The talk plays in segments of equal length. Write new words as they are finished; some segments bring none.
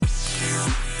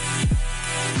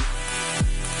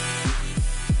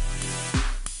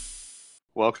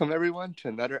Welcome everyone to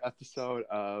another episode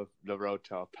of The Road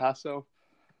to El Paso.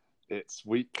 It's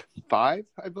week 5,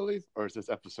 I believe, or is this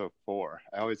episode 4?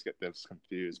 I always get this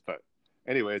confused, but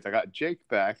anyways, I got Jake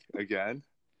back again.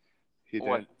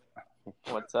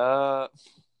 What's up?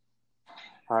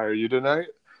 How are you tonight?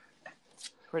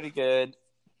 Pretty good.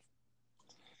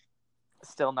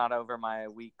 Still not over my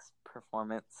week's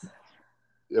performance.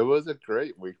 It was a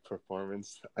great week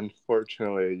performance.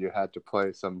 Unfortunately, you had to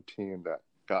play some team that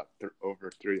got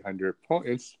over 300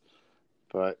 points,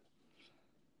 but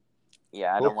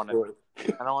yeah, I don't want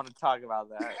to talk about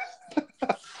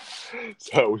that.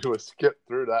 So we will skip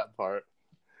through that part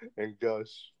and go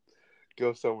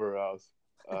somewhere else.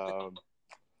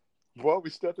 Well, we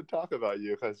still have to talk about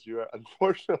you because you are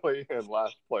unfortunately in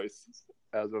last place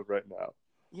as of right now.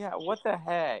 Yeah, what the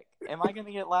heck? Am I going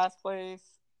to get last place?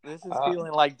 This is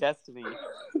feeling like destiny.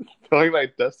 Feeling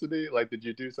like destiny? Like, did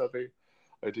you do something?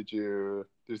 Like, did you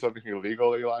do something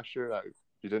illegally last year that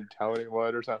you didn't tell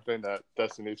anyone or something that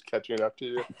destiny's catching up to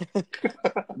you?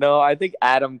 No, I think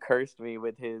Adam cursed me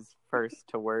with his first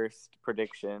to worst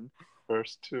prediction.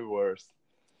 First to worst.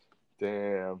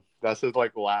 Damn. That's his,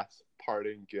 last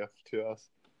parting gift to us.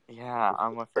 Yeah,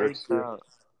 I'm afraid so.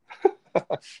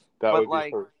 That would be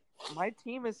hurt. My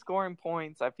team is scoring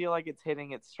points. I feel like it's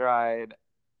hitting its stride.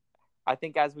 I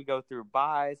think as we go through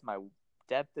buys, my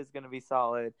depth is going to be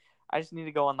solid. I just need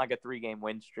to go on a 3-game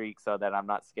win streak so that I'm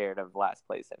not scared of last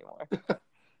place anymore.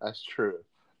 That's true.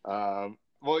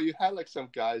 Well, you had some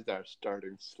guys that are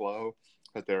starting slow,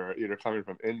 but they're either coming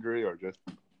from injury or just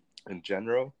in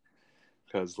general.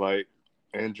 Because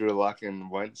Andrew Luck and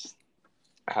Wentz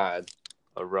had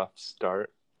a rough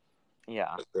start.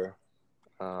 Yeah.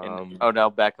 And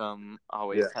Odell Beckham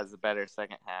always has a better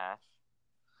second half.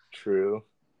 True.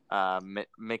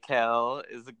 Mikel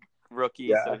is a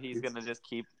rookie, so he's going to just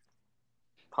keep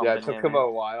pumping. Yeah, it took him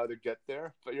a while to get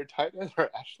there, but your tight ends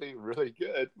are actually really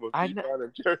good with Devon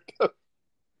and Jericho.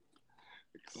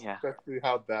 Especially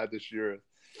how bad this year is.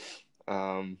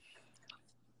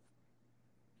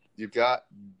 You got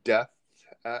depth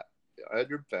at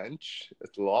your bench.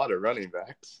 It's a lot of running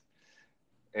backs.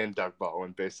 And Doug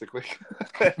Baldwin, basically.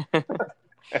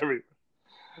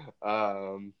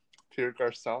 Pierre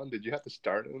Garçon, did you have to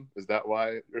start him? Is that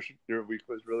why your week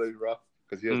was really rough?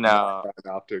 Because he has not gotten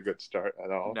off to a good start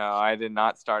at all. No, I did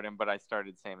not start him, but I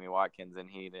started Sammy Watkins, and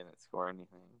he didn't score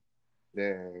anything.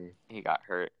 Dang. He got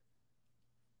hurt.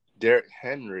 Derrick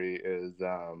Henry is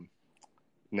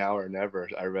now or never.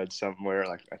 I read somewhere,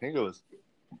 I think it was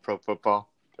Pro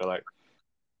Football. They're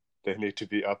they need to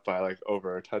be up by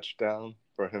over a touchdown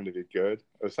for him to be good.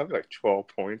 It was something 12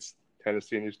 points.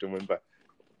 Tennessee needs to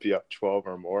be up 12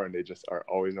 or more, and they just are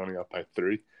always only up by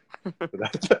 3.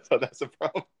 So that's a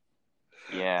problem.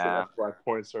 Yeah. So that's why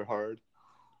points are hard.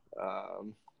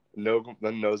 No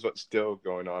one knows what's still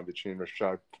going on between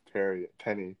Rashad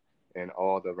Penny and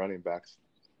all the running backs.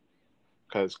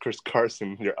 Because Chris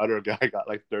Carson, your other guy, got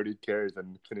 30 carries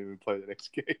and couldn't even play the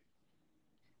next game.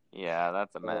 Yeah,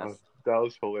 that's a mess. That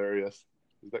was hilarious.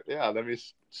 He's like, yeah, let me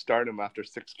start him after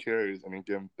 6 carries and then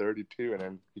give him 32, and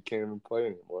then he can't even play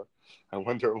anymore. I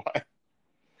wonder why.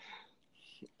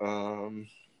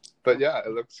 But yeah,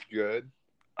 it looks good.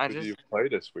 Who do you play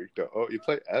this week, though? Oh, you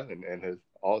play Evan and his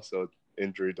also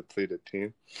injury-depleted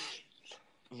team.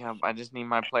 Yeah, I just need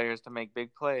my players to make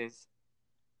big plays.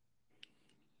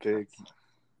 Big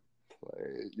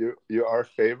play. You are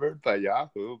favored by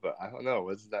Yahoo, but I don't know.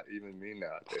 What does that even mean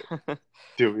nowadays?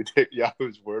 Do we take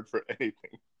Yahoo's word for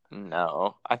anything?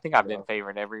 No. I think I've been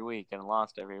favored every week and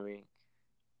lost every week.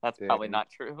 That's probably not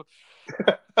true.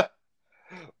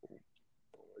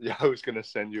 Yahoo's going to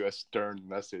send you a stern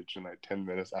message in 10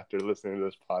 minutes after listening to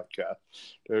this podcast.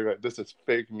 They're like, this is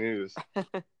fake news.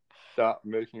 Stop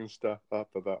making stuff up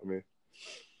about me.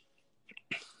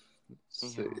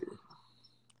 Let's see.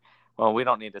 Well, we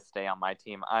don't need to stay on my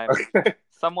team. I'm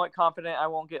somewhat confident I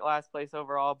won't get last place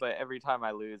overall, but every time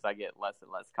I lose, I get less and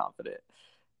less confident.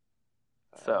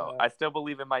 So I still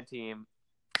believe in my team.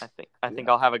 I think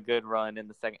I'll have a good run in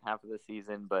the second half of the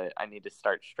season, but I need to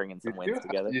start stringing some wins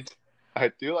together. I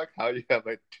do like how you have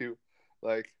two,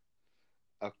 a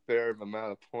fair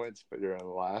amount of points, but you're in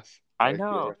last. I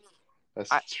know.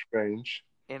 That's strange.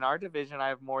 In our division, I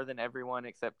have more than everyone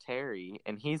except Terry,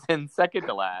 and he's in second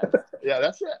to last. Yeah,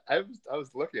 that's it. I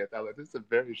was looking at that. This is a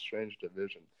very strange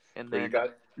division. And then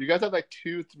you guys have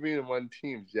 2 3-1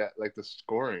 teams, yet the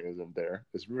scoring isn't there.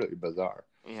 It's really bizarre.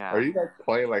 Yeah. Are you guys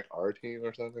playing our team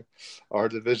or something? Our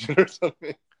division or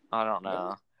something? I don't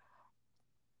know.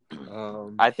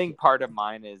 I think part of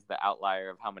mine is the outlier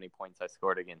of how many points I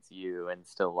scored against you and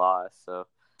still lost. So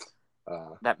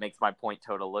that makes my point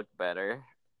total look better.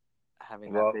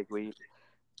 having that big week.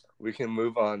 We can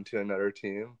move on to another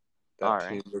team. That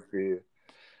team would be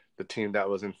the team that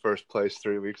was in first place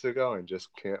 3 weeks ago and just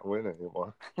can't win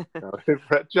anymore.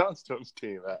 Brett Johnstone's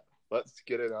team. Let's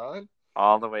get it on.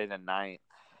 All the way to 9th.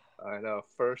 I know,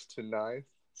 1st to 9th.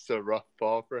 It's a rough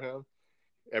ball for him.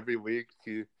 Every week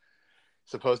he's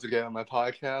supposed to get on my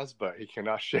podcast, but he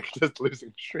cannot shake this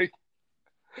losing streak.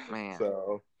 Man.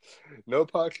 So, no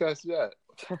podcast yet.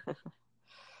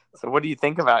 So what do you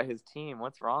think about his team?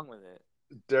 What's wrong with it?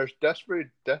 There's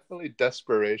definitely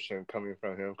desperation coming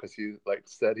from him because he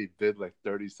said he bid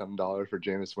 $30-some for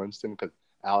Jameis Winston because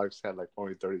Alex had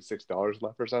only $36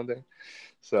 left or something.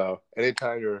 So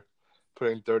anytime you're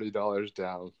putting $30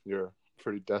 down, you're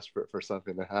pretty desperate for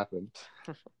something to happen.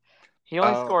 He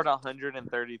only scored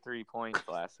 133 points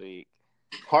last week.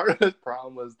 Part of his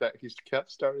problem was that he's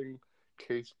kept starting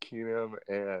Case Keenum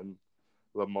and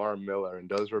Lamar Miller, and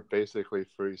those were basically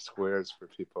free squares for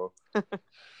people.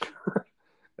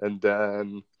 And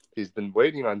then he's been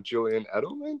waiting on Julian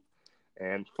Edelman,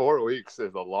 and 4 weeks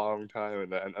is a long time in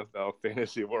the NFL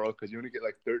fantasy world because you only get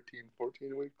 13,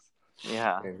 14 weeks.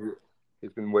 Yeah. And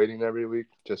he's been waiting every week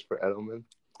just for Edelman.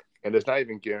 And it's not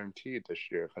even guaranteed this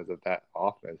year because of that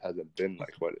offense hasn't been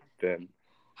what it's been.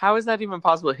 How is that even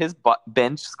possible? His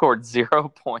bench scored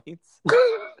 0 points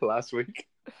last week.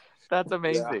 That's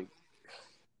amazing. Yeah.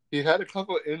 He had a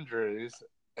couple injuries,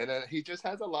 and then he just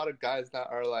has a lot of guys that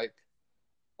are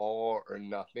all or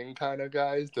nothing kind of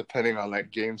guys, depending on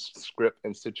game script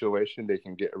and situation, they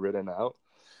can get ridden out.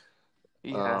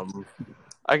 Yeah.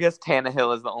 I guess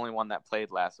Tannehill is the only one that played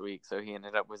last week, so he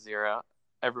ended up with 0.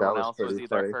 Everyone else was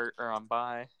either hurt or on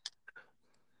bye.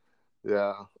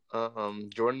 Yeah.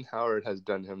 Jordan Howard has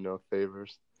done him no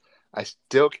favors. I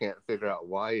still can't figure out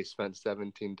why he spent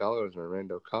 $17 on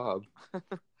Randall Cobb.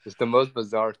 It's the most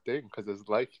bizarre thing because it's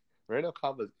Randall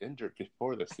Cobb was injured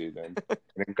before the season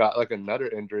and got another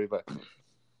injury, but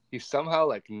he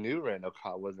somehow knew Randall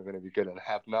Cobb wasn't going to be good and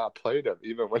have not played him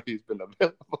even when he's been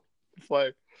available to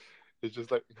play. It's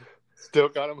just still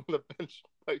got him on the bench,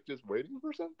 just waiting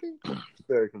for something. It's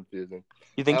very confusing.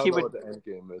 You think he would? What the end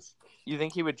game is. You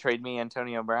think he would trade me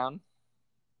Antonio Brown?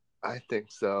 I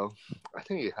think so. I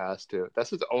think he has to.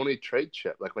 That's his only trade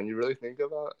chip. When you really think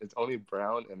about it, it's only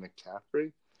Brown and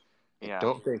McCaffrey. Yeah. I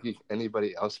don't think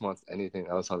anybody else wants anything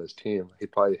else on his team. He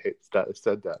probably hates that I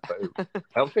said that, but I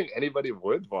don't think anybody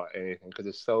would want anything because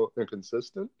it's so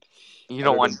inconsistent. You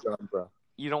don't want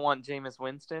Jameis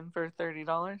Winston for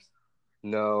 $30?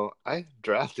 No, I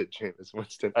drafted Jameis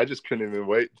Winston. I just couldn't even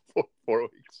wait 4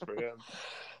 weeks for him.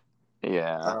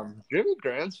 Yeah. Jimmy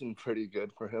Grant's been pretty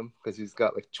good for him because he's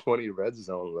got 20 red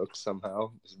zone looks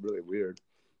somehow. It's really weird.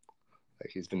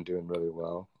 He's been doing really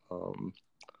well.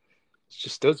 It's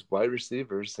just those wide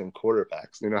receivers and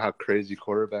quarterbacks. You know how crazy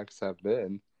quarterbacks have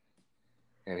been.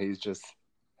 And he's just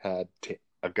had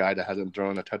a guy that hasn't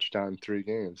thrown a touchdown in 3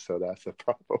 games. So that's a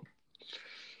problem.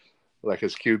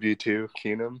 His QB2,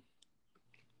 Keenum.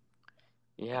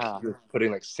 Yeah. He was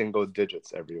putting single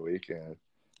digits every week. And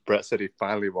Brett said he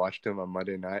finally watched him on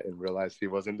Monday night and realized he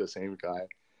wasn't the same guy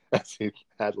as he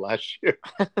had last year.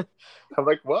 I'm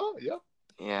well, yeah.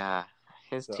 Yeah.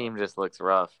 His team just looks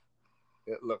rough.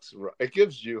 It looks rough. It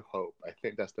gives you hope. I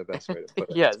think that's the best way to put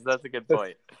it. Yes, that's a good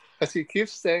point. Because he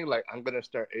keeps saying, I'm going to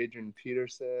start Adrian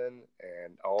Peterson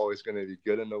and always going to be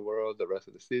good in the world the rest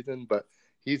of the season. But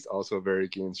he's also very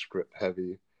game script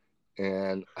heavy.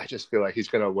 And I just feel he's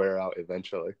going to wear out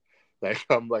eventually.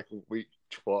 I'm week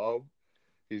 12.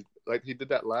 He's he did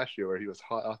that last year where he was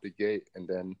hot off the gate and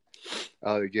then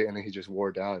he just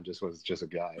wore down and just was just a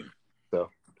guy. So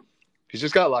he's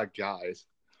just got a lot of guys.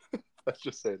 Let's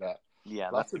just say that. Yeah,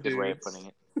 that's a good way of putting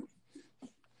it.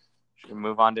 Should we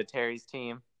move on to Terry's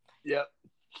team? Yep.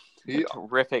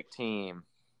 Terrific team.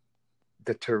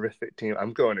 The terrific team.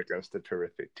 I'm going against the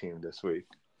terrific team this week.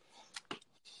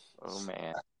 Oh,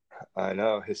 man. I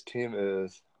know. His team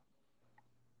is...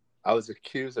 I was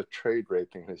accused of trade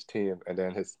raping his team, and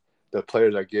then the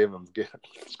players I gave him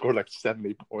scored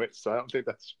 70 points, so I don't think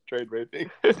that's trade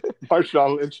raping.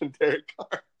 Marshawn Lynch and Derek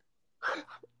Carr.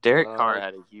 Derek Carr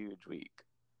had a huge week.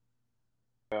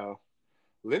 Yeah.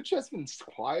 Lynch has been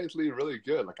quietly really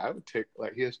good. I would take,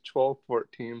 he has 12,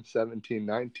 14, 17,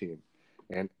 19,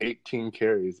 and 18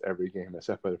 carries every game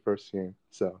except for the first game.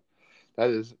 So that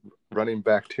is running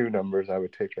back 2 numbers I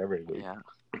would take every week. Yeah.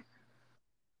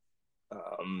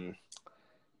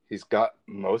 He's got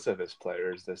most of his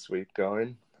players this week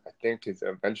going. I think he's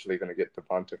eventually going to get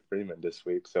Devonta Freeman this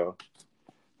week. So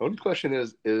the only question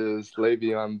is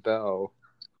Le'Veon Bell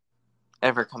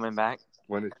ever coming back?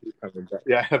 When is he coming back?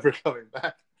 Yeah, ever coming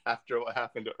back after what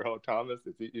happened to Earl Thomas?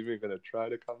 Is he even going to try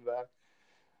to come back?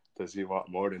 Does he want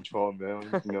more than 12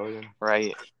 million?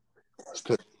 Right. That's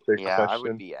the big Yeah, question. I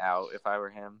would be out if I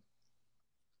were him.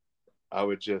 I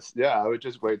would just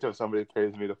wait till somebody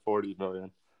pays me the 40 million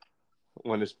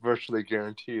when it's virtually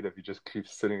guaranteed. If he just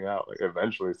keeps sitting out, like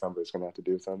eventually somebody's gonna have to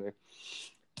do something.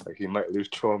 Like he might lose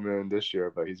 12 million this year,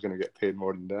 but he's gonna get paid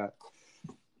more than that.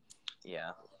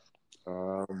 Yeah.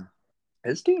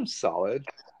 His team's solid.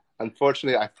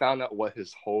 Unfortunately, I found out what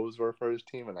his holes were for his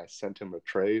team, and I sent him a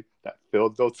trade that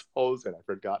filled those holes, and I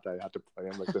forgot that I had to play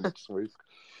him like the next week.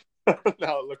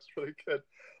 Now it looks really good.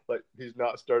 Like he's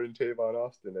not starting Tavon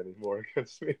Austin anymore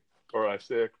against me, or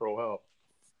Isaiah Crowell.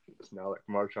 It's now like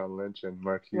Marshawn Lynch and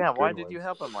Marquise. Yeah, why Goodwin. did you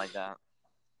help him like that?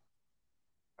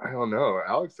 I don't know.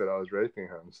 Alex said I was raping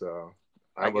him, so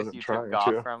I wasn't guess you trying took Goff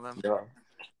to. from him.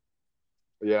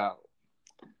 Yeah.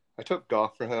 I took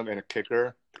Goff for him and a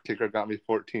kicker. The kicker got me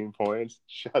 14 points.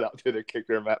 Shout out to the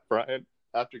kicker, Matt Bryant,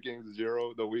 after getting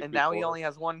 0 the week And before. now he only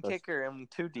has one kicker and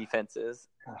 2 defenses.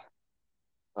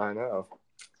 I know.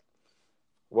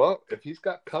 Well, if he's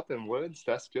got Kupp and Woods,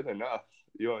 that's good enough.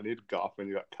 You don't need Goff when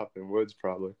you got Kupp and Woods,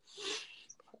 probably.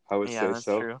 I would say that's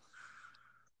so. True.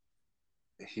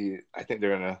 I think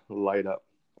they're gonna light up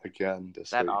again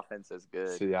this week. That offense is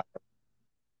good. So,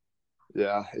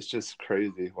 yeah, it's just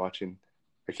crazy watching.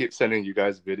 I keep sending you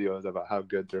guys videos about how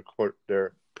good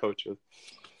their coach is.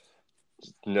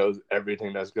 Just knows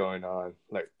everything that's going on.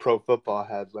 Like Pro Football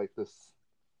had like this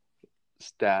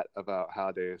stat about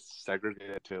how they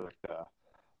segregated to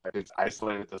like it's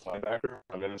isolated this linebacker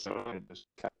from Minnesota and just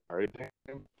kept targeting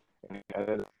him, and he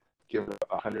ended up giving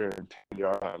 110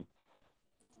 yards on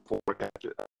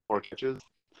 4 catches,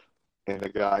 and the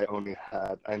guy only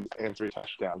had and 3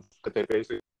 touchdowns. But they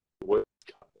basically would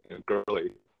and Gurley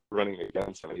running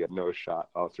against him. He had no shot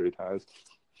all 3 times.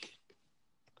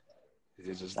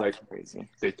 It's just That's crazy.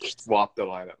 They swapped the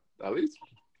lineup at least.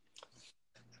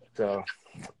 So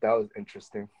that was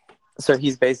interesting. So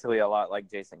he's basically a lot like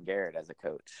Jason Garrett as a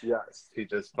coach. Yes, he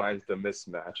just finds the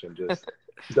mismatch and just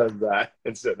does that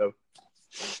instead of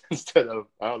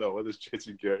I don't know, what does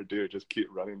Jason Garrett do? Just keep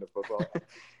running the football.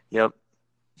 Yep.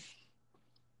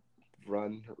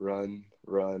 Run.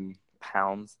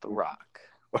 Pounds the rock.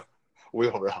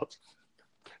 Wheel route.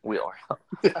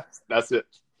 Yes, that's it.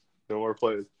 No more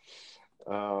plays.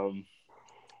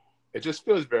 It just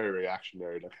feels very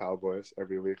reactionary to Cowboys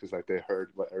every week. It's like they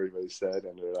heard what everybody said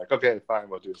and they're like, okay, fine,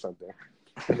 we'll do something.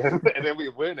 And then we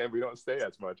win and we don't say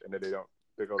as much, and then they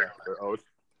go back to their old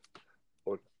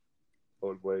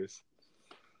ways.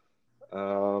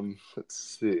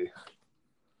 Let's see.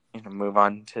 And move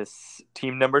on to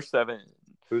team number 7.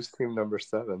 Who's team number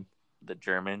 7? The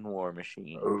German War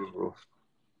Machine. Ooh.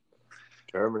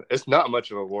 German. It's not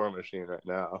much of a war machine right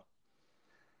now.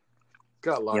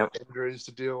 Got a lot of injuries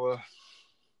to deal with.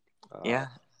 Yeah.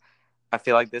 I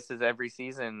feel like this is every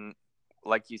season,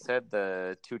 like you said,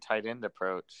 the 2 tight end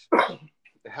approach.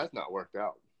 It has not worked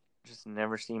out. Just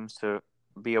never seems to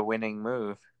be a winning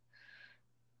move.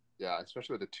 Yeah,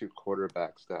 especially with the 2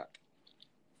 quarterbacks that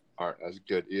aren't as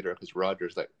good either, because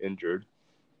Rodgers like injured.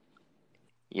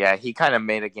 Yeah, he kind of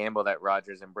made a gamble that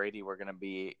Rodgers and Brady were going to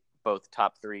be both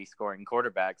top 3 scoring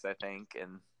quarterbacks, I think,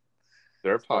 and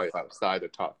they're probably outside the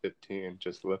top 15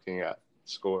 just looking at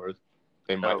scores.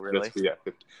 They might just be at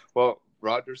 15. Well,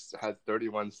 Rodgers has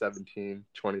 31-17,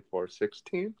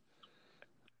 24-16.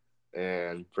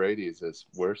 And Brady's is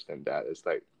worse than that. It's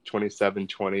like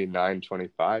 27-20,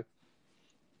 9-25.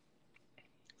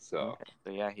 So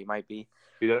yeah, he might be.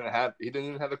 He didn't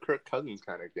even have a Kirk Cousins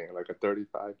kind of game, like a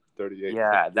 35, 38.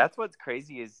 Yeah, that's what's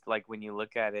crazy is like when you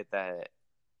look at it that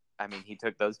he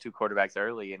took those 2 quarterbacks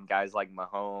early, and guys like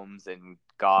Mahomes and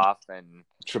Goff and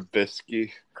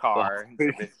Trubisky, Carr, and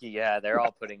Trubisky, yeah, they're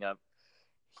all putting up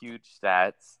huge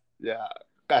stats. Yeah,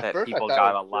 that people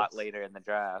got a lot later in the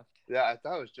draft. Yeah, I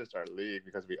thought it was just our league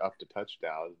because we upped the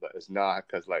touchdowns, but it's not,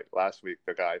 because like last week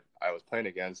the guy I was playing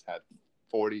against had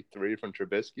 43 from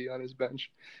Trubisky on his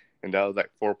bench, and that was like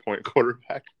 4-point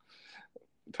quarterback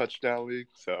touchdown league.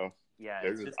 So yeah,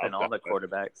 it's just been all the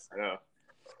quarterbacks. Yeah.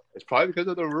 It's probably because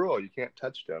of the rule. You can't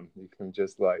touch them. You can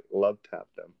just like love tap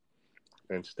them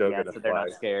and still get a flag. They're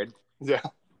not scared. Yeah.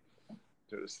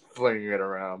 Just flinging it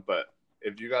around. But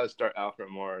if you guys start Alfred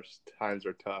Morris, times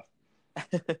are tough.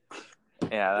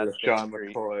 Yeah, that's Sean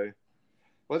McCoy.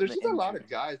 Well, there's just a lot of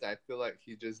guys that I feel like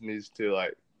he just needs to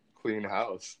like clean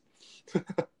house. Like,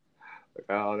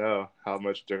 I don't know how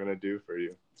much they're gonna do for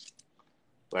you.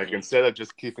 Like instead of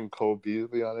just keeping Cole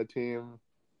Beasley on the team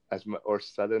or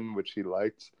Sutton, which he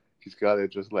liked, he's got to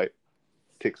just like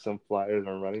pick some flyers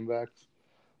on running backs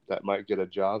that might get a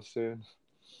job soon.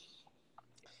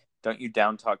 Don't you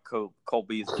down talk Cole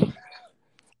Beasley?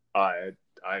 I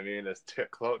I mean, it's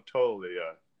totally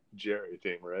a Jerry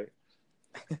thing, right?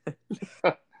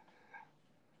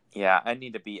 Yeah, I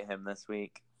need to beat him this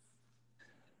week.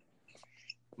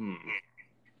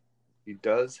 He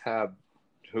does have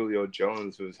Julio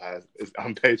Jones, is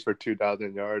on pace for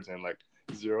 2,000 yards and like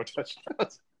 0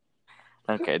 touchdowns.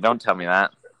 Okay, don't tell me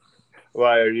that.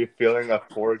 Why are you feeling a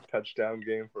 4-touchdown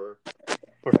game for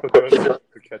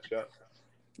to catch up?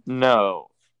 No.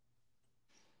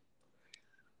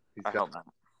 I hope not.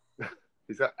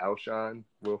 He's got Alshon,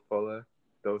 Will Fuller.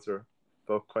 Those are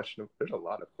both questionable. There's a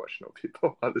lot of questionable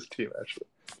people on this team, actually.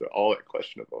 They're all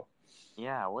questionable.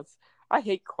 Yeah, I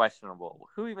hate questionable.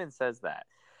 Who even says that?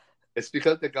 It's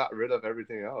because they got rid of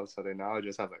everything else, so they now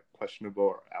just have like questionable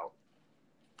or out.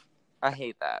 I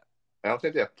hate that. I don't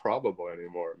think they have probable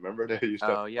anymore. Remember they used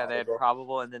to. Oh yeah, they had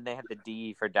probable, and then they had the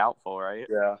D for doubtful, right?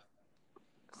 Yeah.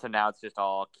 So now it's just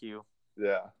all Q.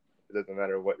 Yeah, it doesn't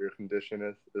matter what your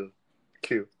condition is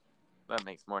Q. That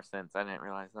makes more sense. I didn't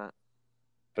realize that.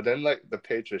 But then, like, the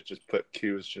Patriots just put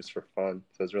Qs just for fun,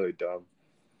 so it's really dumb.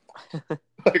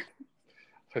 like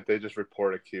they just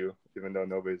report a Q, even though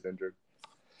nobody's injured.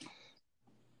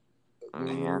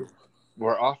 Yeah.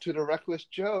 We're off to the Reckless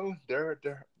Joe.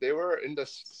 They were in the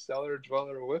cellar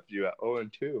dweller with you at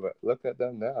 0-2, but look at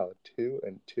them now,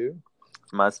 2-2.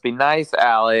 Must be nice,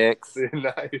 Alex.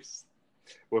 Nice.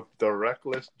 With the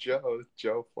Reckless Joe,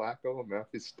 Joe Flacco,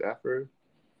 Matthew Stafford.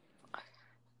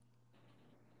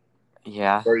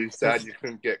 Yeah. Are you sad you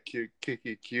couldn't get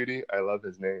Kiki Cutie? I love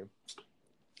his name.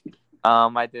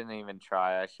 I didn't even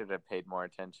try. I should have paid more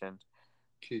attention.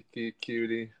 Kiki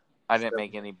Cutie. I didn't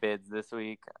make any bids this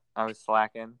week. I was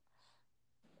slacking.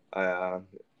 How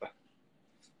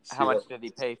much did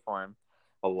he pay for him?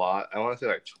 A lot. I want to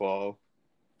say like 12.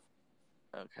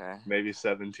 Okay. Maybe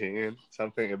 17.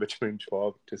 Something in between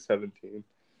 12 to 17.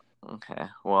 Okay.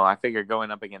 Well, I figure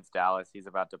going up against Dallas, he's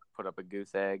about to put up a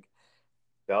goose egg.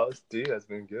 Dallas D has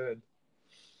been good.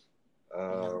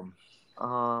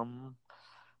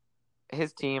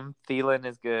 His team, Thielen,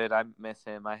 is good. I miss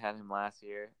him. I had him last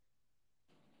year.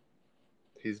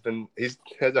 He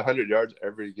has 100 yards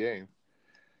every game.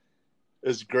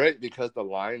 It's great because the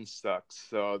line sucks,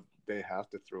 so they have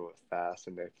to throw it fast,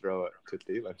 and they throw it to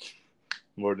Thielen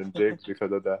more than Diggs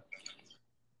because of that.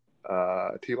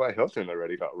 T.Y. Hilton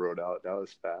already got ruled out. That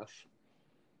was fast.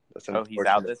 He's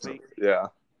out this week? Yeah.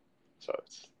 So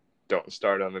don't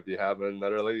start him if you have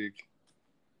another league.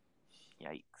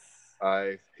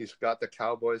 Yikes. He's got the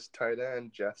Cowboys tight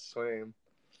end, Jeff Swain.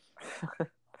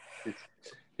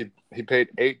 He paid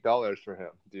 $8 for him.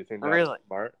 Do you think that's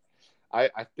smart? I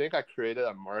think I created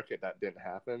a market that didn't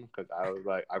happen because I was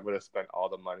like, I would have spent all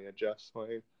the money on Jeff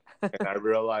Swain. And I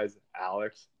realized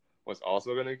Alex was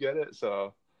also going to get it.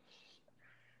 So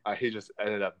he just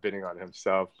ended up bidding on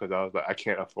himself because I was like, I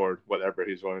can't afford whatever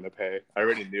he's willing to pay. I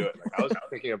already knew it. Like, I was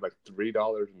thinking of like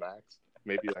 $3 max,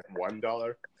 maybe like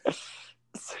 $1.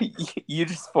 So you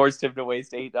just forced him to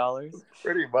waste $8?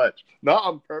 Pretty much. Not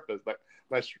on purpose. Like,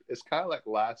 it's kind of like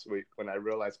last week when I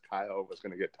realized Kyle was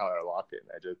going to get Tyler Lockett,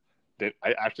 and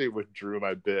I actually withdrew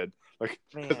my bid. Like,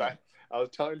 because I was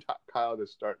telling Kyle to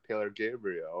start Taylor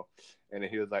Gabriel, and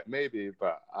he was like, maybe,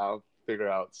 but I'll figure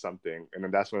out something. And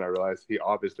then that's when I realized he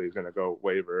obviously is going to go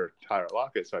waiver Tyler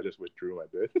Lockett, so I just withdrew my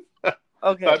bid.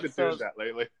 Okay, so I've been doing that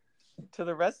lately. To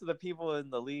the rest of the people in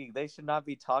the league, they should not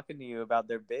be talking to you about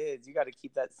their bids. You got to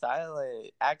keep that silent.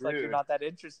 Act like you're not that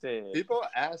interested. People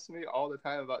ask me all the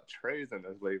time about trades in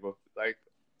this league.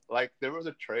 Like there was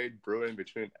a trade brewing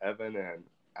between Evan and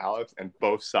Alex, and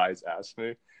both sides asked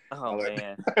me. Oh,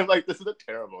 man. I'm like, this is a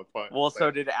terrible point. Well,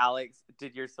 so did Alex.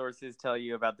 Did your sources tell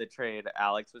you about the trade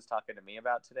Alex was talking to me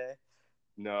about today?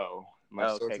 No.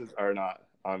 My sources are not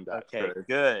on that trade.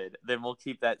 Good. Then we'll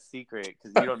keep that secret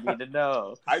because you don't need to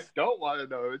know. I don't want to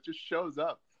know. It just shows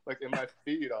up like in my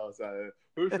feed all of a sudden.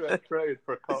 Who should I trade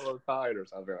for Carlos Hyde or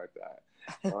something like that?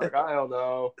 I'm like, I don't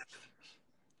know.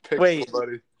 Pick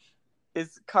somebody.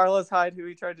 Is Carlos Hyde who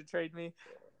he tried to trade me?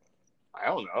 I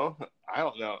don't know.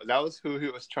 That was who he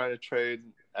was trying to trade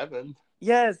Evan.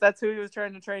 Yes, that's who he was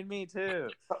trying to trade me too.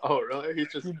 Oh, really?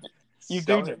 He's just he's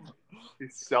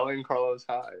selling Carlos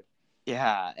Hyde.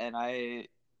 Yeah, and I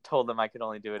told him I could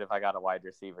only do it if I got a wide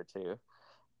receiver too.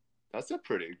 That's a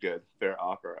pretty good, fair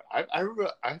offer.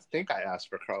 I think I asked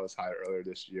for Carlos Hyde earlier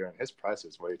this year, and his price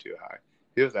is way too high.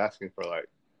 He was asking for like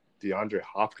DeAndre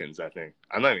Hopkins, I think.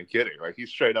 I'm not even kidding. Like, he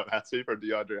straight up asked me for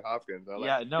DeAndre Hopkins.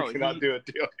 We cannot do a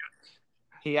deal.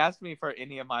 He asked me for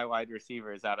any of my wide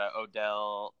receivers out of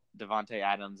Odell, Devontae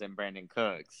Adams, and Brandon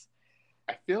Cooks.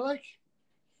 I feel like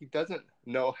he doesn't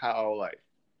know how, like,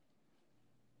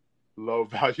 low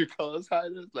value Carlos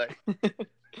Hyde is. Like,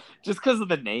 Just because of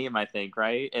the name, I think,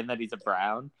 right? And that he's a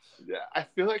Brown. Yeah, I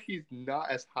feel like he's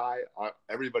not as high on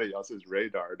everybody else's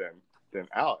radar than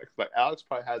Alex. Like Alex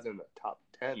probably has him in the top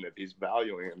 10 if he's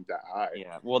valuing him that high.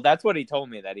 Yeah, well, that's what he told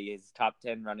me, that he is top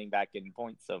 10 running back in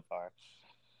points so far.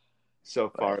 So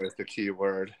far is the key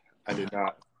word. I did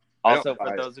not. Also,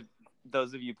 for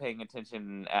those of you paying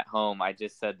attention at home, I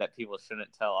just said that people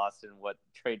shouldn't tell Austin what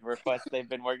trade requests they've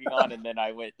been working on, and then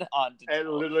I went on to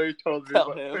literally told me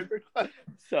tell him.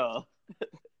 So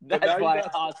that's why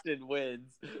Austin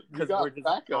wins, because we're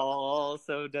just all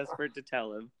so desperate to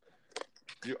tell him.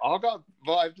 You all got.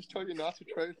 Well, I just told you not to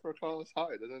trade for Carlos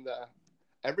Hyde. Isn't that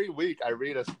every week I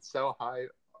read a sell high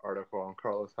article on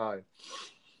Carlos Hyde?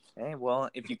 Hey, well,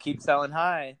 if you keep selling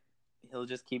high, he'll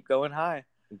just keep going high.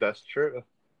 That's true.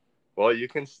 Well, you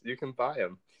can buy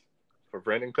him for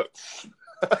Brandon Cooks.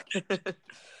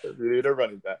 If you need a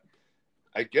running back.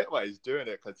 I get why he's doing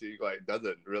it, because he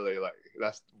doesn't really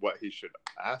that's what he should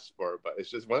ask for, but it's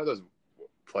just one of those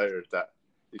players that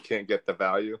you can't get the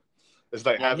value. It's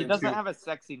like he doesn't have a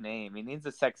sexy name. He needs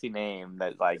a sexy name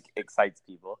that excites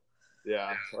people.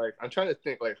 Yeah, I'm trying to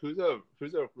think who's a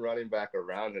running back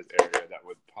around his area that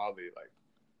would probably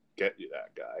get you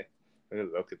that guy. Let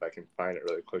me look if I can find it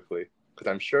really quickly, because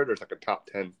I'm sure there's a top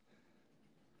 10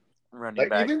 running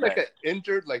back. Even an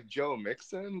injured Joe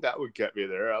Mixon, that would get me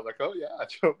there. I was like, oh yeah,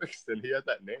 Joe Mixon, he has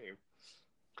that name.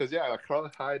 Because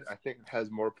Carlos Hyde I think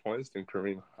has more points than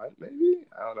Kareem Hunt. Maybe,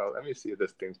 I don't know. Let me see if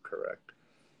this thing's correct.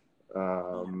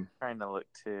 I'm trying to look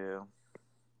too.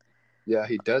 Yeah,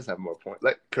 he does have more points.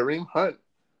 Kareem Hunt,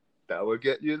 that would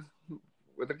get you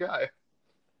with a guy.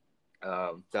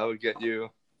 That would get you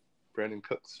Brandon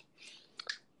Cooks.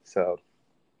 So,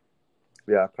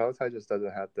 yeah, Carlos Hyde just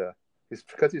doesn't have the.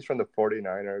 Because he's from the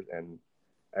 49ers, and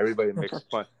everybody makes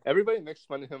fun. Everybody makes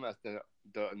fun of him as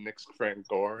the Knicks Frank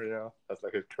Gore. That's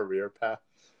his career path.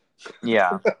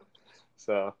 Yeah.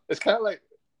 So it's kind of like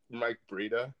Mike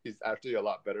Breida. He's actually a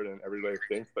lot better than everybody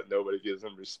thinks, but nobody gives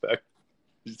him respect.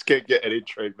 You just can't get any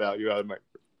trade value out of Mike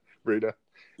Breida.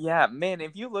 Yeah, man,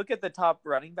 if you look at the top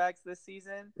running backs this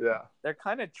season, they're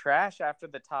kind of trash after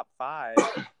the top 5.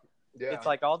 Yeah. It's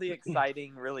all the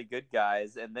exciting, really good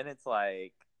guys, and then it's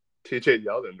TJ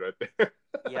Yeldon right there.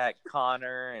 Yeah,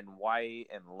 Connor and White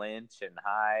and Lynch and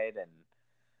Hyde and.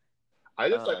 I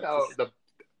just like how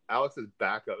Alex's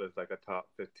backup is a top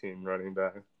 15 running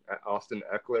back. Austin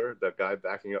Eckler, the guy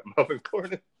backing up Melvin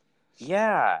Gordon.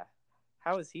 Yeah,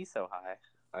 how is he so high?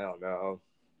 I don't know.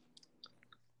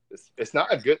 It's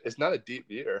not a deep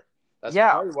year. That's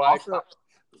probably why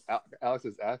Alex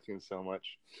is asking so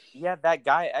much. Yeah, that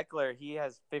guy Eckler, he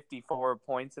has 54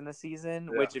 points in the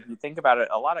season, which if you think about it,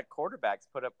 a lot of quarterbacks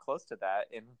put up close to that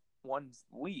in 1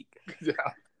 week. Yeah.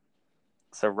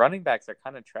 So running backs are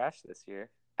kind of trash this year.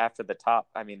 After the top,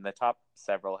 the top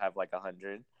several have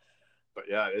 100. But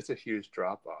yeah, it's a huge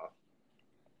drop off.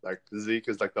 Zeke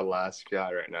is the last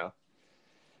guy right now.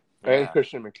 Yeah. And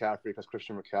Christian McCaffrey, because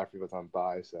Christian McCaffrey was on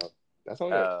bye, so that's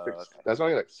only that's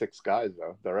only 6 guys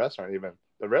though. The rest aren't even.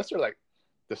 The rest are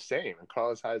the same, and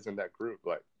Carlos Hyde's in that group.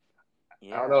 I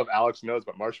don't know if Alex knows,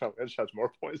 but Marshawn Lynch has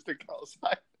more points than Carlos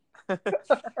Hyde.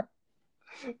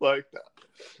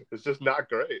 It's just not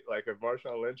great. If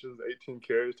Marshawn Lynch's 18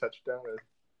 carries, touchdown,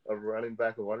 a running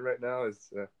back of 1 right now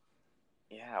is.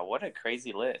 Yeah, what a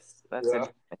crazy list. That's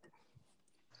interesting.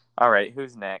 All right,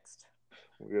 who's next?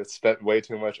 We spent way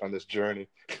too much on this journey.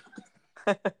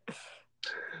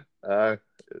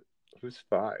 Who's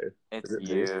 5? It's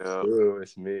you. Ooh,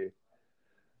 it's me.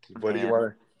 What do you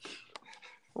want?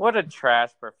 What a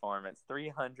trash performance.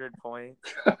 300 points.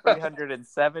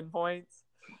 307 points.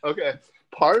 Okay.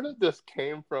 Part of this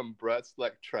came from Brett's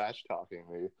trash talking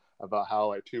me about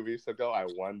how 2 weeks ago I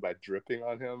won by dripping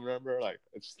on him, remember?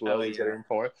 It's slowly getting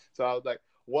points. So I was like,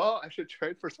 well, I should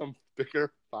trade for some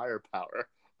bigger firepower.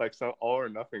 Some all or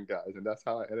nothing guys. And that's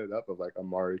how I ended up with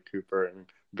Amari Cooper and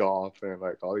Goff and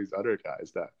all these other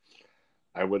guys that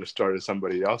I would have started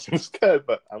somebody else instead,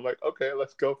 but I'm okay,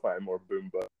 let's go find more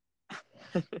Boomba.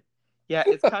 Yeah,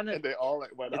 it's kind of they all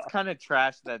went it's off. Kind of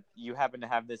trash that you happen to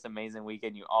have this amazing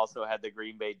weekend. You also had the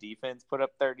Green Bay defense put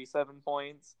up 37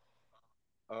 points.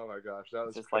 Oh my gosh, that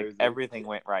was just crazy. Everything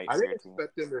went right. I didn't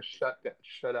expect them to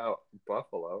shut out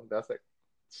Buffalo. That's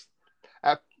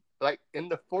in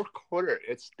the 4th quarter,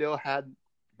 it still had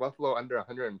Buffalo under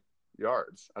 100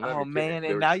 yards. Oh man,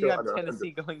 and now you have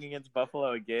Tennessee 100. Going against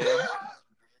Buffalo again.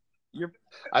 You're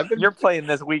playing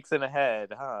this weeks in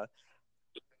ahead, huh?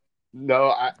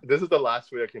 No, this is the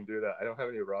last week I can do that. I don't have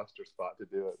any roster spot to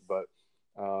do it, but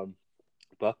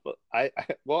Buffalo. I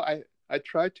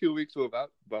tried 2 weeks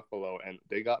without Buffalo, and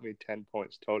they got me 10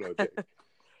 points total.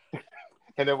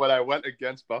 And then when I went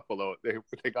against Buffalo,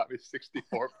 they got me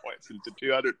 64 points into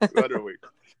 200 weeks.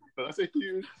 So that's a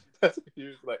huge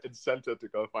like incentive to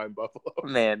go find Buffalo.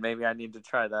 Man, maybe I need to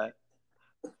try that.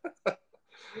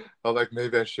 I'm like,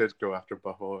 maybe I should go after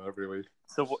Buffalo every week.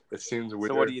 So it seems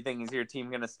weird. So what do you think? Is your team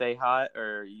gonna stay hot,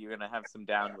 or are you gonna have some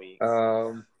down weeks?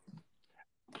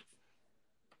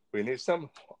 We need some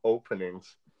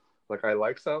openings. Like, I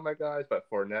like some of my guys, but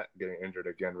Fournette getting injured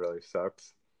again really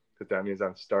sucks. Because that means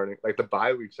I'm starting. Like, the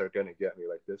bye weeks are going to get me.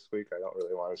 Like, this week, I don't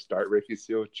really want to start Ricky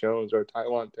Seals-Jones or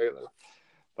Taywan Taylor.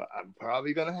 But I'm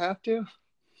probably going to have to.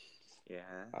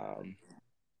 Yeah.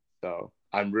 So,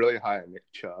 I'm really high on Nick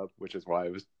Chubb, which is why I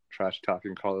was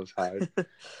trash-talking Carlos Hyde.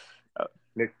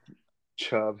 Nick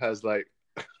Chubb has, like...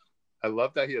 I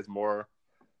love that he has more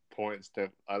points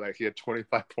than... he had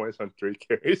 25 points on 3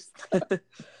 carries.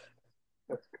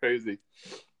 That's crazy.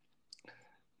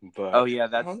 But oh yeah,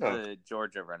 that's the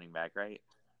Georgia running back, right?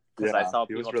 Because I saw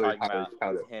people really talking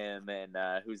about him and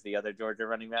who's the other Georgia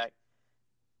running back?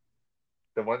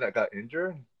 The one that got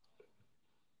injured?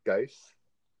 Geis?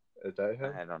 Is that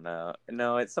him? I don't know.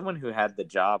 No, it's someone who had the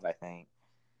job, I think.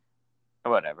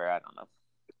 Or whatever, I don't know.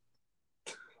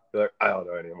 I don't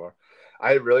know anymore.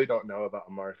 I really don't know about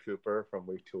Amari Cooper from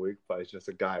week to week, but he's just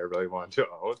a guy I really want to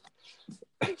own.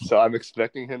 So I'm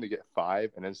expecting him to get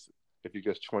 5, and then if he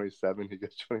gets 27, he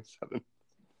gets 27.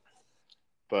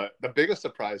 But the biggest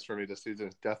surprise for me this season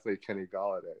is definitely Kenny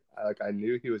Golladay. I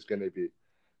knew he was going to be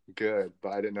good, but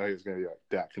I didn't know he was going to be like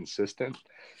that consistent.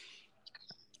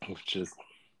 Which is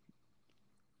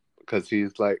because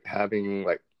he's like having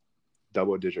like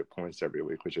double-digit points every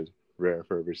week, which is rare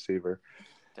for a receiver.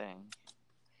 Dang.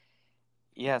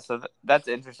 Yeah, so that's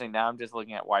interesting. Now I'm just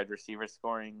looking at wide receiver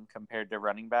scoring compared to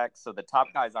running backs. So the top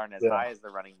guys aren't as high as the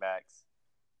running backs,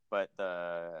 but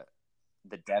the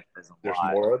depth is a lot. There's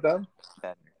more of them?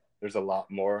 Better. There's a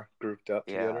lot more grouped up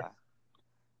together.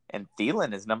 And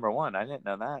Thielen is number 1. I didn't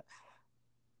know that.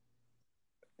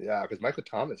 Yeah, because Michael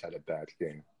Thomas had a bad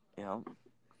game. Yeah.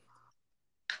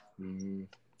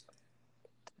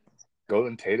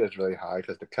 Golden Tate is really high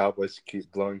because the Cowboys keep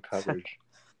blowing coverage.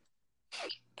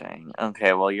 Dang.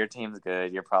 Okay, well, your team's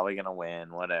good. You're probably going to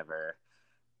win, whatever.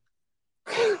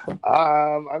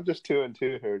 I'm just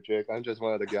 2-2 here, Jake. I'm just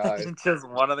one of the guys. Just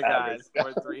one of the guys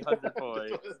for 300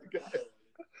 points.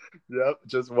 Yep,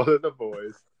 just one of the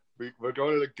boys. We're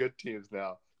going to the good teams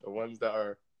now. The ones that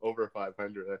are over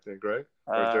 500, I think, right?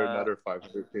 Or is there another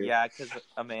 500 team? Yeah, because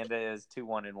Amanda is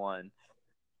 2-1-1.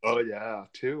 Oh, yeah.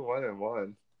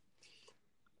 2-1-1.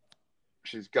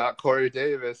 She's got Corey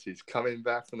Davis. He's coming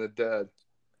back from the dead.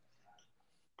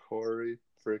 Corey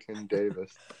freaking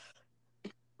Davis.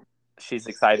 She's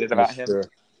excited about him.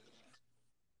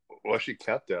 Well, she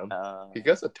kept him. He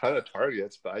gets a ton of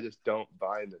targets, but I just don't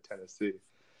buy into Tennessee.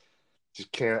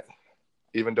 Just can't.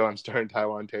 Even though I'm starting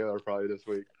Taywan Taylor probably this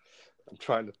week, I'm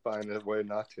trying to find a way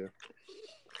not to.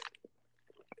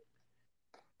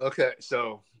 Okay,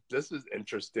 so this is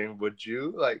interesting. Would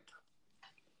you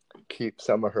keep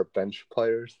some of her bench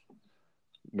players,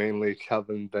 mainly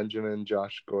Kelvin Benjamin,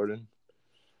 Josh Gordon?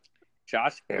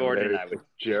 Josh Gordon, I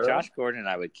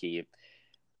would keep.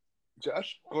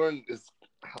 Josh Gordon is.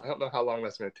 I don't know how long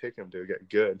that's going to take him to get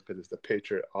good because it's the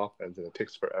Patriot offense and it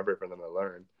takes forever for them to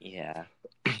learn. Yeah.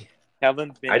 Kelvin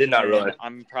Benjamin, I did not realize.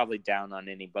 I'm probably down on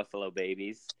any Buffalo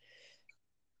babies.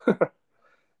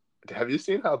 Have you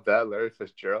seen how bad Larry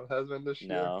Fitzgerald has been this year?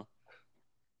 No.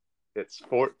 It's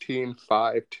 14,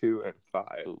 5, 2, and 5.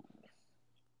 Ooh.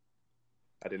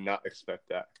 I did not expect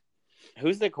that.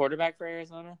 Who's the quarterback for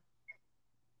Arizona?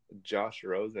 Josh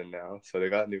Rosen now. So they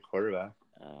got a new quarterback.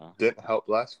 Didn't help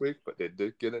last week, but they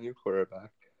did get a new quarterback.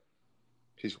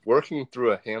 He's working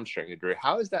through a hamstring injury.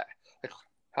 How is that?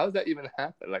 How does that even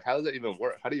happen? How does that even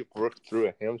work? How do you work through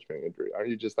a hamstring injury? Aren't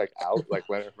you just out like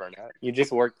Leonard Fournette? You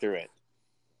just work through it.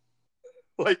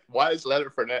 Why is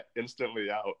Leonard Fournette instantly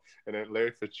out, and then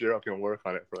Larry Fitzgerald can work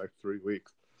on it for 3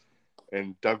 weeks,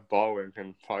 and Doug Baldwin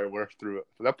can probably work through it.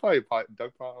 So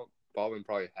Doug Baldwin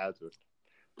probably has a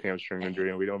hamstring injury,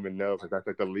 and we don't even know because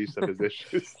that's the least of his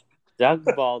issues. Doug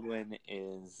Baldwin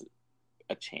is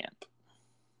a champ.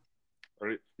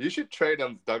 You should trade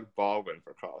him Doug Baldwin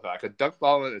for Carl. Because Doug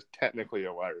Baldwin is technically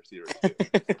a wide receiver too.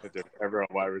 If there's ever a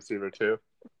wide receiver too.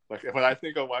 When I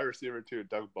think of wide receiver too,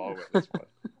 Doug Baldwin is one.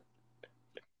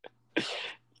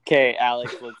 Okay,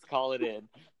 Alex, let's call it in.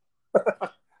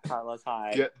 Carlos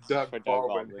Hyde. Get Doug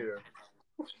Baldwin here.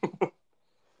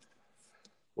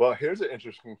 Well, here's an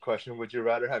interesting question. Would you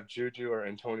rather have Juju or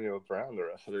Antonio Brown the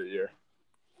rest of the year?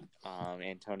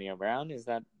 Antonio Brown, is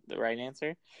that the right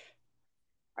answer?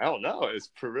 I don't know.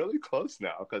 It's really close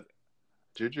now because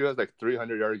Juju has like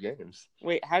 300-yard games.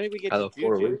 Wait, how did we get out to of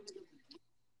 4 Juju? weeks.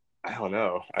 I don't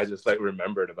know. I just like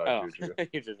remembered about Juju.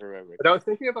 You just remembered. But I was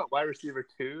thinking about wide receiver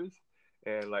 2s,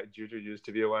 and like Juju used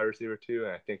to be a wide receiver 2,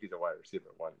 and I think he's a wide receiver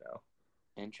 1 now.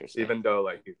 Interesting. Even though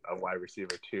like he's a wide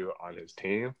receiver 2 on his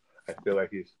team, I feel like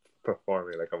he's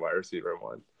performing like a wide receiver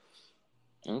 1.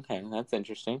 Okay, that's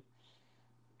interesting.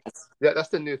 Yeah, that's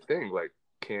the new thing. Like,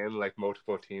 can like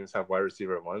multiple teams have wide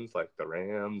receiver 1s, like the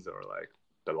Rams or like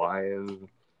the Lions?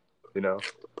 You know,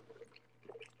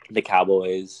 The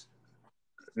Cowboys.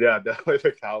 Yeah, definitely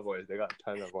the Cowboys. They got a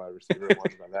ton of wide receiver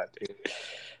 1s on that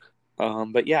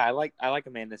team. But yeah, I like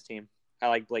Amanda's team. I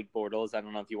like Blake Bortles. I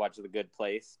don't know if you watch The Good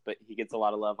Place, but he gets a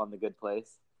lot of love on The Good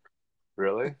Place.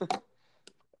 Really?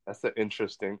 That's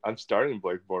interesting. I'm starting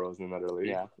Blake Bortles in another league.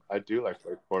 Yeah, I do like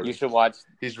Blake Bortles. you should watch.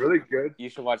 He's really good. You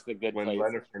should watch The Good when Place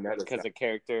Leonard Fournette is because a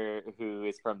character who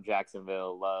is from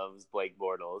Jacksonville loves Blake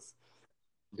Bortles.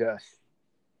 Yes.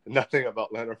 Nothing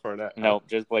about Leonard Fournette. Nope,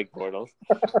 just Blake Bortles.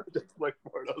 Just Blake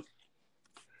Bortles.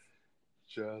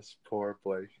 Just poor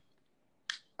Blake.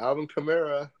 Alvin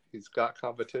Kamara, he's got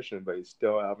competition, but he's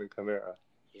still Alvin Kamara.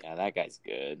 Yeah, that guy's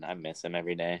good. I miss him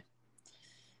every day.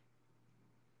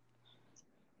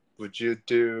 Would you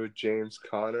do James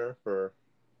Conner for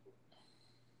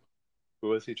who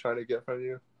was he trying to get from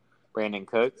you? Brandon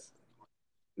Cooks?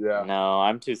 Yeah. No,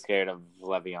 I'm too scared of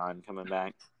Le'Veon coming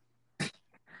back.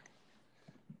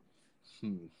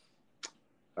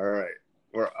 All right.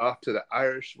 We're off to the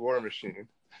Irish War Machine.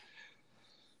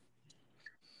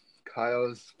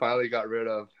 Kyle's finally got rid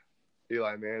of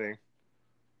Eli Manning.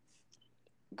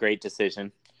 Great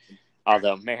decision.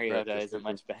 Although Mariota isn't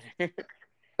much better.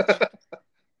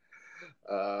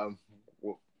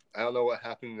 I don't know what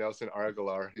happened to Nelson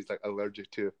Aguilar. He's like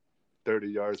allergic to 30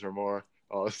 yards or more.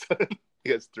 All of a sudden, he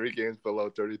gets 3 games below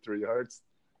 33 yards.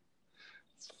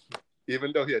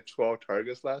 Even though he had 12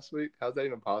 targets last week, how's that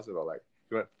even possible? Like,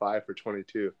 he went 5 for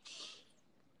 22.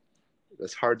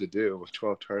 That's hard to do with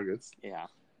 12 targets. Yeah.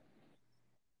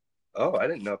 Oh, I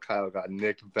didn't know Kyle got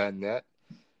Nick Van Nett.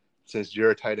 Since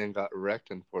your tight end got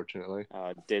wrecked, unfortunately.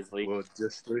 Disley. Well,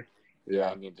 Disley. Yeah,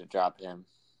 I need to drop him.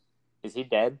 Is he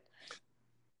dead?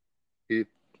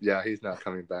 He's not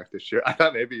coming back this year. I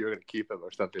thought maybe you were going to keep him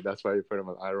or something. That's why you put him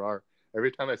on IR.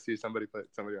 Every time I see somebody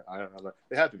put somebody on IR, I'm like,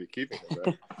 they have to be keeping him,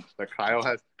 right? Like Alex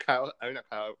has Tyler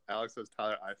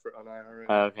Eifert on IR.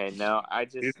 Right? Okay, no, I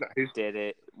just did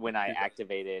it when I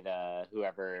activated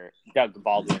whoever Doug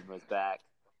Baldwin was back.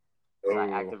 So I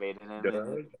activated him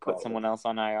and put someone else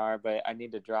on IR, but I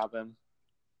need to drop him.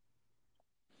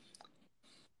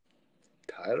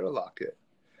 Tyler Lockett.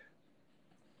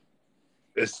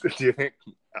 Do you think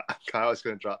Kyle's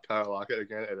going to drop Tyler Lockett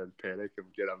again and then panic and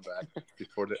get him back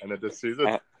before the end of the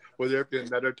season? Will there be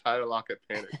another Tyler Lockett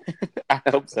panic? I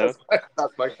hope so.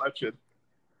 That's my question.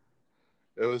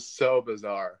 It was so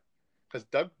bizarre. Because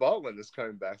Doug Baldwin is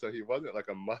coming back, so he wasn't like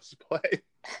a must play.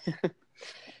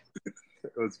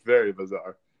 It was very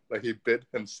bizarre. Like he bid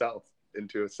himself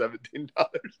into a $17.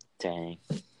 Dang.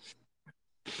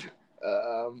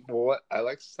 What I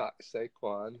like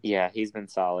Saquon. Yeah, he's been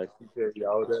solid.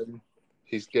 Yeldon.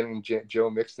 He's getting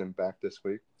Joe Mixon back this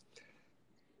week.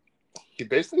 He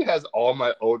basically has all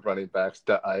my old running backs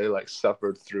that I like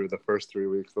suffered through the first 3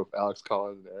 weeks with Alex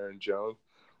Collins and Aaron Jones,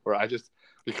 where I just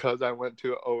because I went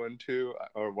to 0-2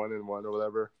 or 1-1 or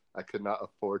whatever, I could not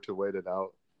afford to wait it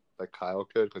out like Kyle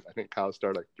could because I think Kyle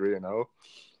started like 3-0.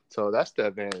 So that's the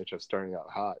advantage of starting out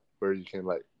hot, where you can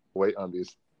like wait on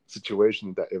these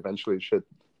situations that eventually should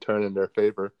turn in their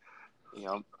favor.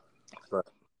 Yep. But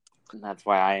that's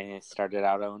why I started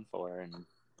out 0-4 and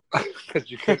because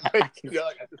you could wait. You're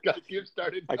like, I just gotta keep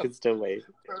starting. I could still wait.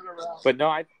 Turn around. But no,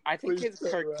 I think his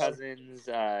Kirk Cousins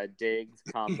Diggs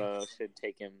combo should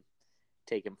take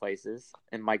him places.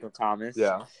 And Michael Thomas.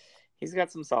 Yeah. He's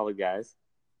got some solid guys.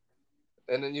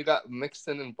 And then you got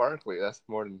Mixon and Barkley.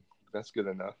 That's good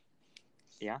enough.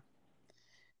 Yeah.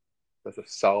 That's a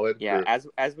solid group.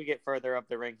 As we get further up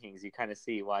the rankings, you kind of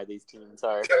see why these teams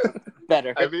are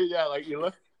better. I mean, yeah, like you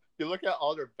look at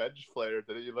all their bench players,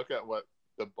 and then you look at what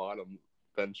the bottom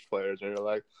bench players, and you're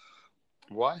like,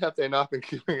 why have they not been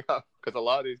keeping up? Because a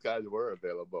lot of these guys were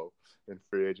available in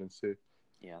free agency.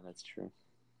 Yeah, that's true.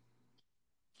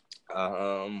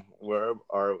 Where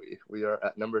are we? We are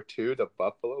at number 2, the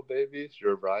Buffalo Babies,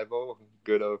 your rival,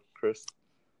 good old Chris,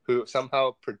 who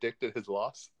somehow predicted his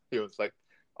loss. He was like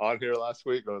on here last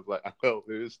week and was like, I will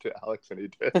lose to Alex, and he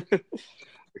did.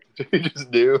 He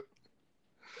just knew.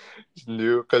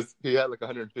 Because he had like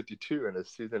 152 and his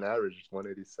season average is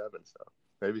 187. So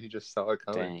maybe he just saw it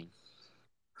coming. Dang.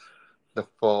 The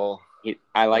fall.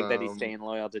 I like that he's staying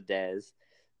loyal to Dez.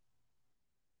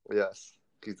 Yes.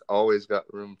 He's always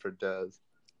got room for Dez.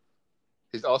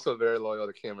 He's also very loyal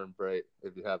to Cameron Brate,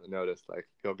 if you haven't noticed. Like,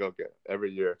 he'll go get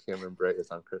every year Cameron Brate is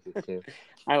on Chris's team.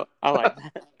 I like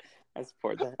that. I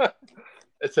support that.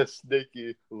 It's a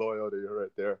sneaky loyalty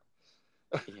right there.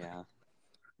 Yeah.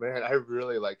 Man, I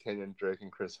really like Kenyon Drake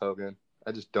and Chris Hogan.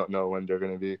 I just don't know when they're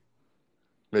going to be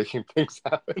making things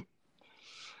happen.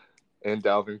 And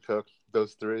Dalvin Cook,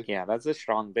 those three. Yeah, that's a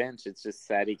strong bench. It's just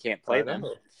sad he can't play them.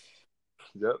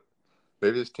 Yep.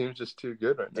 Maybe his team's just too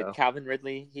good right now. Did Calvin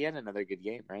Ridley, he had another good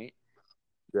game, right?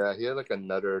 Yeah, he had like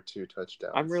another 2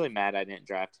 touchdowns. I'm really mad I didn't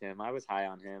draft him. I was high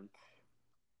on him.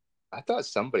 I thought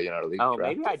somebody in our league drafted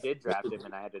him. Maybe I did draft him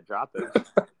and I had to drop him.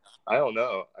 I don't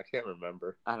know. I can't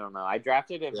remember. I don't know. I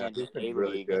drafted him in a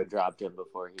really league good. and dropped him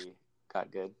before he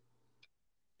got good.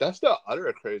 That's the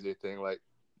other crazy thing. Like,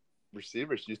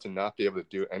 receivers used to not be able to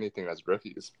do anything as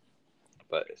rookies,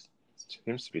 but it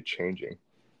seems to be changing.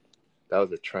 That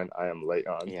was a trend I am late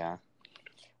on. Yeah.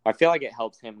 I feel like it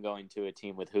helps him going to a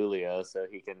team with Julio so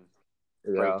he can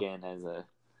break in as a...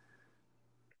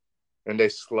 And they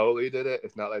slowly did it.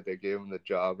 It's not like they gave him the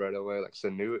job right away. Like,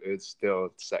 Sanu is still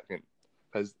second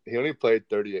because he only played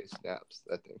 38 snaps,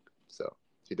 I think. So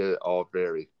he did it all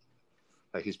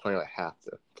like, he's playing like half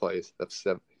the plays. That's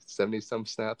 70-some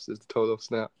snaps is the total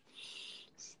snap.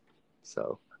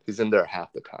 So he's in there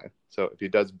half the time. So if he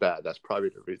does bad, that's probably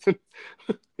the reason.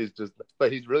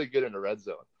 But he's really good in the red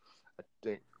zone. I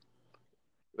think,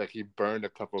 like, he burned a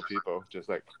couple of people just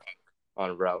like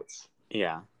on routes.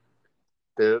 Yeah.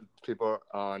 People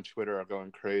on Twitter are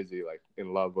going crazy, like,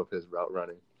 in love with his route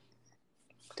running.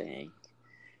 Dang.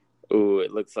 Ooh,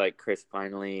 it looks like Chris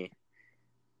finally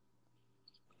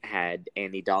had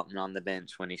Andy Dalton on the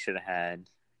bench when he should have had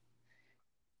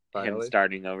him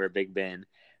starting over Big Ben.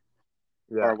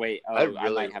 Yeah. Or wait, I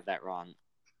might have that wrong.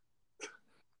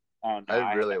 Oh, no,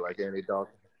 I really like Andy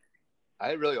Dalton.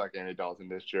 I really like Andy Dalton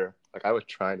this year. Like, I was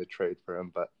trying to trade for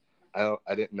him, but I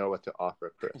didn't know what to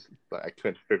offer Chris. Like, I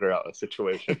couldn't figure out a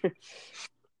situation.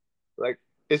 Like,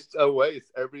 it's a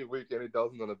waste. Every week, Andy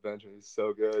Dalton's on the bench, and he's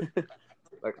so good.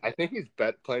 Like, I think he's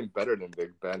playing better than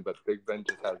Big Ben, but Big Ben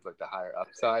just has, like, the higher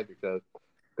upside because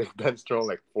Big Ben's thrown,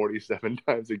 like, 47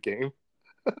 times a game.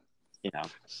 Yeah.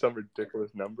 Some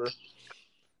ridiculous number.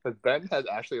 Because Ben has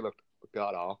actually looked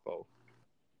god-awful.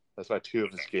 That's why 2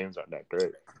 of his games aren't that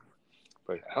great.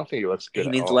 But I don't think he looks good at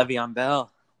all. He needs Le'Veon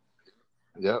Bell.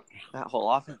 Yep. That whole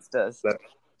offense does.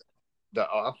 The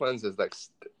offense is, like,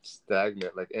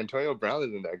 stagnant. Like, Antonio Brown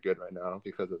isn't that good right now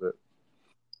because of it.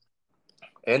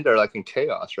 And they're, like, in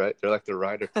chaos, right? They're like the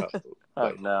Ryder Cup. Like,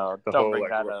 oh, no. Don't bring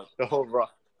that up. The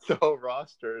whole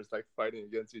roster is, like, fighting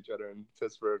against each other in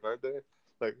Pittsburgh, aren't they?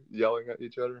 Like, yelling at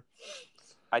each other.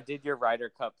 I did your Ryder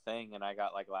Cup thing, and I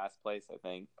got, like, last place, I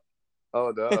think.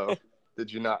 Oh, no.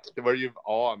 Did you not? Were you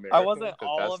all American? I wasn't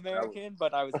all American,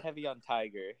 but I was heavy on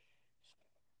Tiger.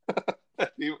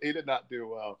 He did not do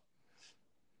well.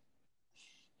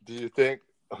 Do you think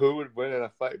who would win in a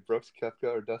fight, Brooks Koepka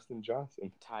or Dustin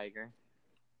Johnson? Tiger.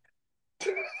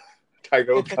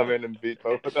 Tiger will come in and beat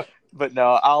both of them. But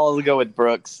no, I'll go with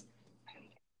Brooks.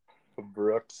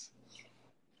 Brooks.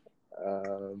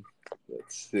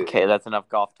 Let's see. Okay, that's enough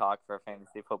golf talk for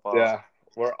fantasy football. Yeah,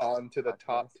 we're on to the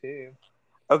top team.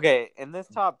 Okay, in this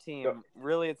top team,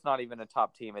 really it's not even a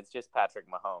top team. It's just Patrick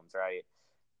Mahomes, right?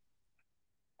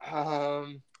 I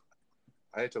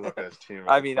need to look at his team.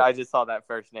 I mean, I just saw that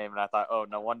first name and I thought, oh,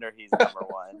 no wonder he's number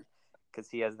one because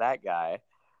he has that guy.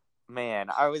 Man,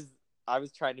 I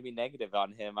was trying to be negative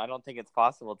on him. I don't think it's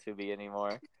possible to be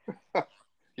anymore.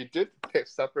 He did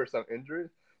suffer some injuries,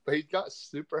 but he's got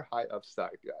super high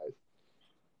upside guys.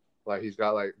 Like, he's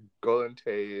got, like, Golden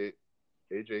Tate,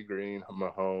 AJ Green,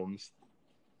 Mahomes.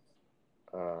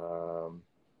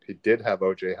 He did have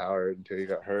OJ Howard until he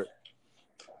got hurt.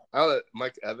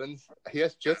 Mike Evans, he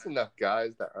has just enough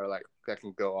guys that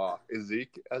can go off.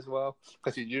 Zeke as well,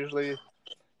 because he usually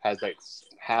has like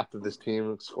half of his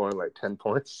team scoring like 10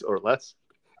 points or less,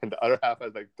 and the other half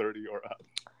has like 30 or up.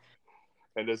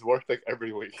 And it's worked like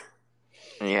every week.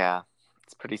 Yeah,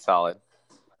 it's pretty solid.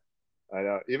 I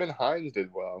know. Even Hines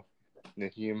did well.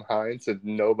 Nyheim Hines, and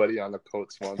nobody on the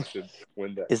Colts wants to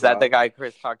win that. Is that the guy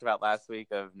Chris talked about last week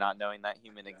of not knowing that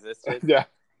human existed? Yeah.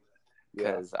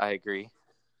 Because I agree.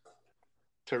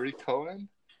 Tariq Cohen,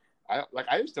 I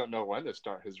just don't know when to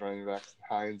start his running backs,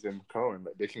 Hines and Cohen.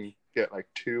 Like, they can get like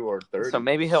 2 or 30. So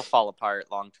maybe he'll fall apart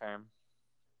long term.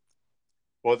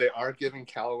 Well, they are giving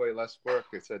Callaway less work.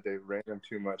 They said they ran him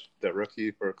too much. The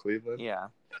rookie for Cleveland. Yeah.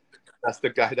 That's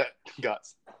the guy that got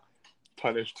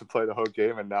punished to play the whole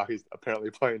game, and now he's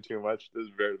apparently playing too much. This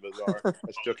is very bizarre.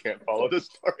 I still can't follow this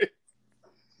story.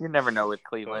 You never know with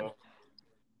Cleveland.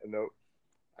 Nope.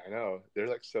 I know. They're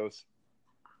like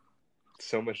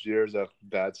so much years of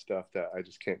bad stuff that I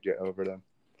just can't get over them.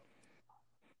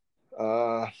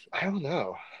 I don't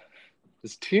know.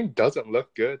 This team doesn't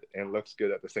look good and looks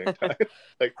good at the same time.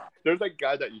 Like, there's like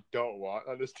guys that you don't want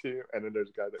on this team, and then there's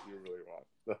guys that you really want.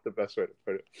 That's the best way to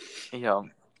put it. Yeah.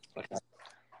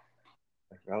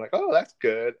 I'm like, oh, that's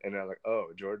good, and I'm like, oh,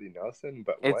 Jordy Nelson,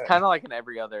 but it's kind of like an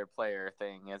every other player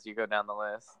thing as you go down the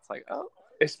list. It's like, oh,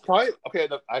 it's probably okay.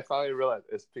 I finally realized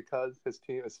it's because his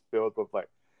team is filled with like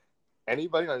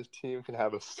anybody on his team can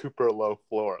have a super low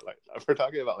floor. Like we're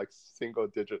talking about like single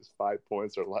digits, 5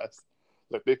 points or less.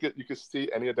 Like you could see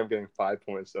any of them getting 5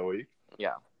 points a week.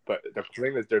 Yeah. But the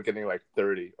thing is, they're getting like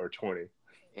 30 or 20.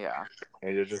 Yeah.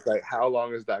 And you're just like, how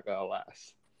long is that gonna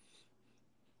last?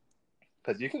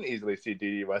 Because you can easily see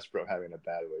D.D. Westbrook having a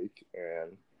bad week,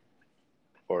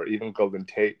 or even Golden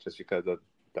Tate, just because of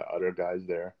the other guys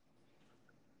there.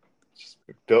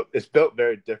 It's built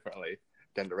very differently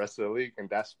than the rest of the league,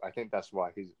 and I think that's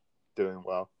why he's doing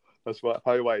well. That's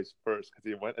probably why he's first, because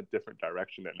he went a different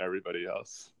direction than everybody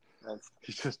else.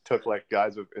 He just took like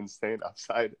guys with insane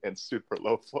upside and super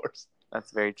low floors.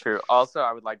 That's very true. Also,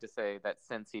 I would like to say that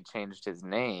since he changed his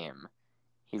name,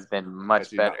 he's been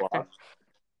much better.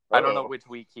 I don't know which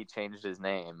week he changed his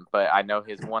name, but I know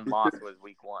his one loss was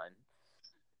week 1.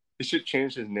 He should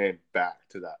change his name back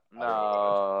to that.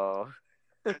 No.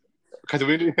 Because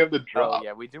we need him to drop. Oh,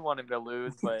 yeah, we do want him to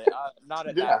lose, but not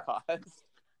at that cost.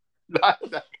 Not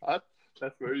at that cost.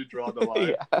 That's where you draw the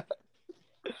line. Yeah.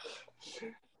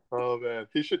 Oh, man.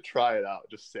 He should try it out.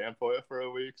 Just sample it for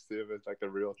a week, see if it's like a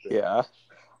real thing. Yeah.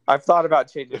 I've thought about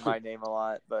changing my name a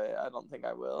lot, but I don't think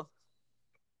I will.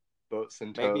 Boats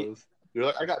and toes. Maybe. You're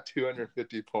like, I got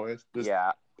 250 points.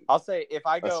 Yeah. I'll say if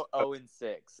I go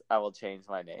 0-6, I will change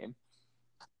my name.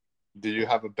 Do you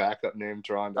have a backup name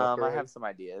drawn up? I have some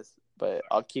ideas, but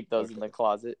I'll keep those in the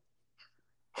closet.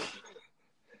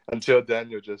 Until then,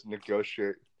 you'll just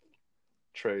negotiate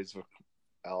trades with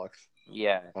Alex.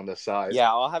 Yeah. On the side. Yeah,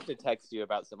 I'll have to text you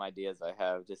about some ideas I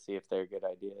have to see if they're good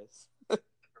ideas.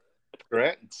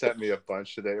 Grant sent me a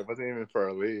bunch today. It wasn't even for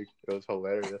our league. It was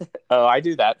hilarious. Oh, I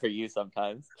do that for you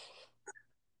sometimes.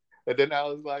 And then I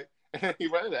was like, he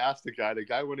went and asked the guy. The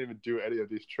guy wouldn't even do any of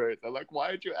these trades. I'm like, why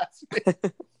did you ask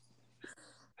me?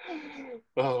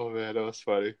 Oh, man, that was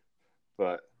funny.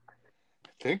 But I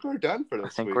think we're done for this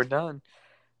week. I think we're done.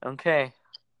 Okay.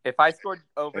 If I scored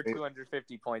over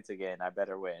 250 points again, I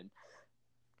better win.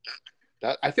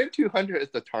 I think 200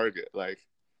 is the target. Like,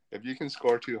 if you can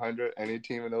score 200, any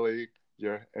team in the league,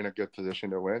 you're in a good position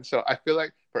to win. So I feel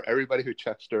like for everybody who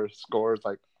checks their scores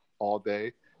like all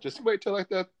day, just wait till like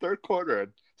the third quarter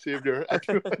and see if you're at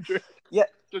 200. Yeah.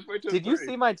 Just wait till Did you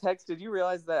see my text? Did you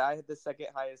realize that I had the second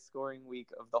highest scoring week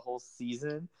of the whole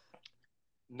season?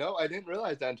 No, I didn't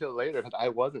realize that until later because I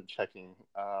wasn't checking.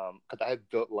 Because I had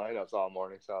built lineups all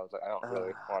morning, so I was like, I don't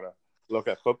really want to look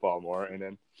at football more. And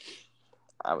then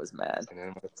I was mad. And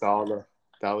then I saw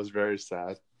that was very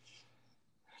sad.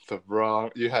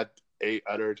 You had 8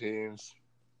 other teams,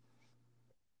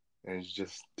 and you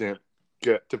just didn't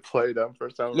get to play them for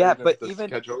some reason. Yeah, but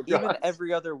even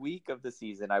every other week of the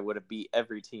season, I would have beat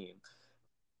every team.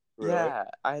 Really? Yeah,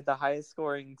 I had the highest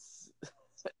scoring.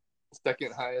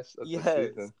 Second highest of the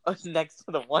season. Next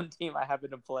to the one team I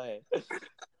happen to play.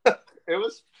 It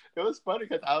was funny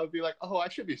because I would be like, oh, I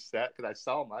should be set because I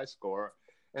saw my score.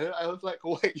 And then I was like,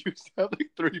 wait, you still have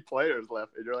like 3 players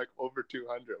left and you're like over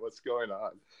 200. What's going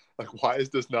on? Like, why is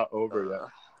this not over yet?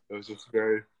 It was just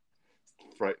very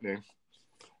frightening.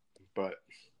 But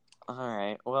all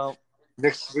right, well,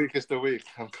 next week is the week.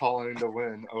 I'm calling the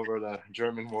win over the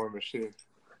German war machine.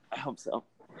 I hope so.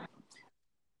 I'm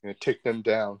going to take them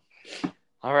down.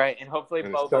 All right, and hopefully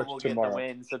Bobo will get the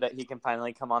win so that he can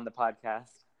finally come on the podcast.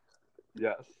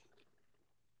 Yes.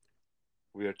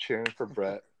 We are cheering for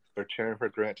Brett. We're cheering for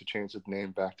Grant to change his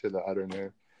name back to the other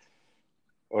name.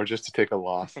 Or just to take a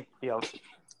loss. Yep.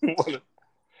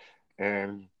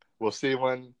 And we'll see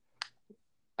when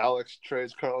Alex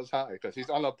trades Carlos Hyde because he's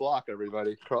on the block,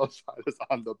 everybody. Carlos Hyde is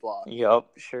on the block. Yep,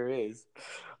 sure is.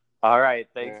 All right,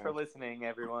 thanks for listening,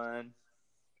 everyone.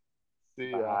 See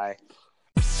ya. Bye.